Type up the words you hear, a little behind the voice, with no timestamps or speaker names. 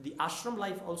ashram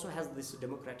life also has this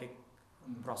democratic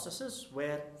processes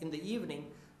where in the evening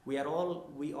we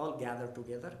all gather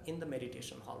together in the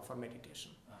meditation hall for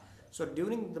meditation. So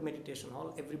during the meditation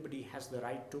hall, everybody has the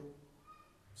right to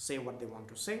say what they want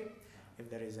to say. If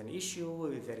there is an issue,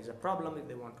 if there is a problem, if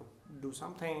they want to do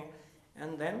something,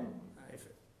 and then if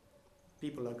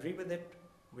people agree with it,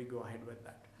 we go ahead with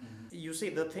that. You see,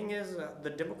 the thing is, the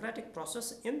democratic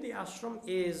process in the ashram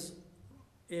is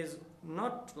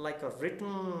not like a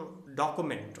written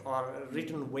document or a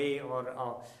written way or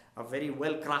a very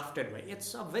well crafted way.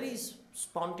 It's a very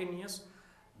spontaneous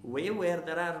way where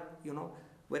there are,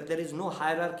 where there is no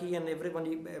hierarchy and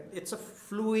everybody, it's a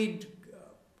fluid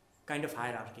kind of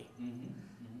hierarchy.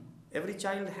 Every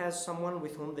child has someone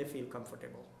with whom they feel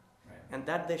comfortable, and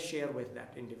that they share with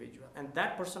that individual, and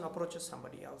that person approaches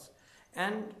somebody else,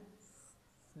 and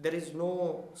there is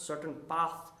no certain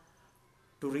path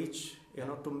to reach,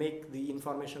 to make the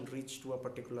information reach to a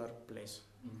particular place.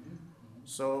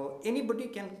 So anybody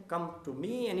can come to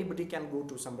me, anybody can go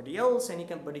to somebody else,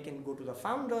 anybody can go to the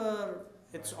founder.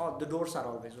 It's all, the doors are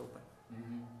always open.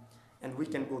 And we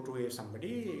can go to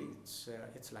somebody.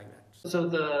 It's like that. So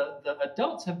the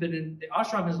adults have been the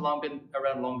ashram has been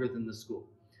around longer than the school,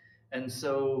 and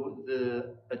so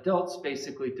the adults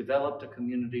basically developed a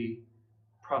community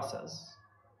process,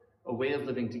 a way of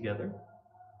living together,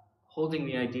 holding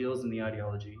the ideals and the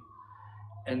ideology,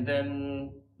 and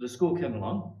then the school came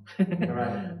along.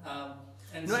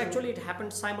 Actually, it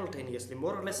happened simultaneously,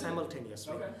 more or less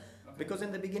simultaneously, because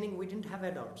in the beginning we didn't have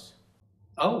adults.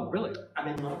 Oh, really? I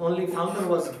mean, only founder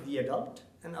was the adult,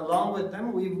 and along with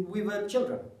them, we were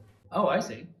children. Oh, I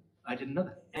see. I didn't know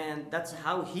that. And that's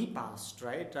how he passed,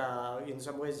 right? In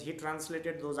some ways, he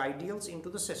translated those ideals into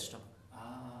the system.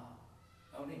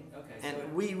 Oh, neat. Okay. And so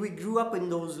we grew up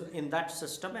in that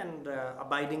system and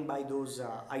abiding by those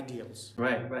ideals.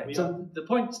 Right. So the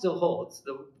point still holds.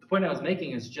 The point I was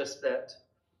making is just that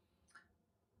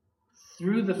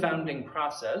through the founding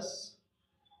process,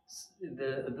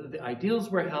 the ideals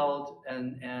were held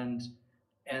and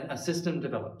a system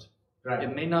developed. Right.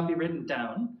 It may not be written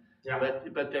down,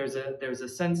 but there's a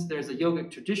sense, there's a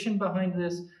yogic tradition behind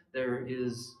this. There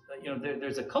is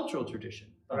there's a cultural tradition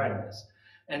behind this.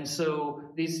 And so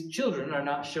these children are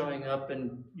not showing up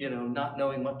and not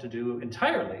knowing what to do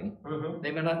entirely.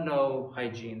 They may not know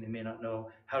hygiene, they may not know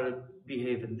how to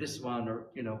behave in this one, or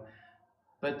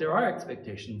but there are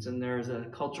expectations, and there's a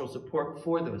cultural support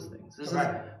for those things. This is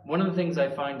one of the things I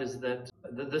find is that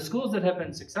the schools that have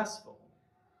been successful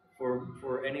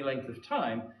for any length of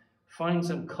time find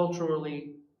some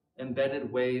culturally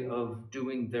embedded way of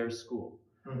doing their school.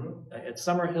 At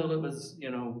Summerhill, it was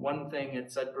one thing.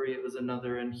 At Sudbury, it was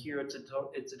another, and here it's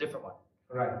a different one.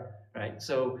 Right.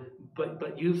 So,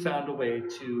 but you found a way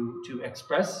to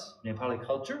express Nepali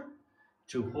culture,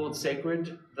 to hold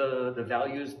sacred the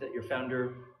values that your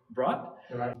founder brought,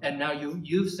 and now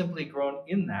you've simply grown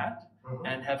in that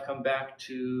and have come back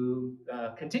to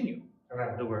continue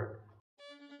the work.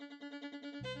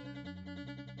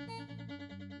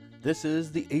 This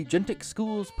is the Agentic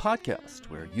Schools podcast,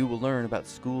 where you will learn about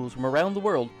schools from around the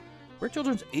world where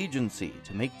children's agency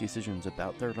to make decisions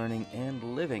about their learning and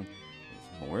living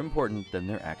is more important than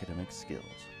their academic skills.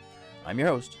 I'm your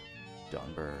host,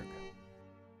 Don Berg.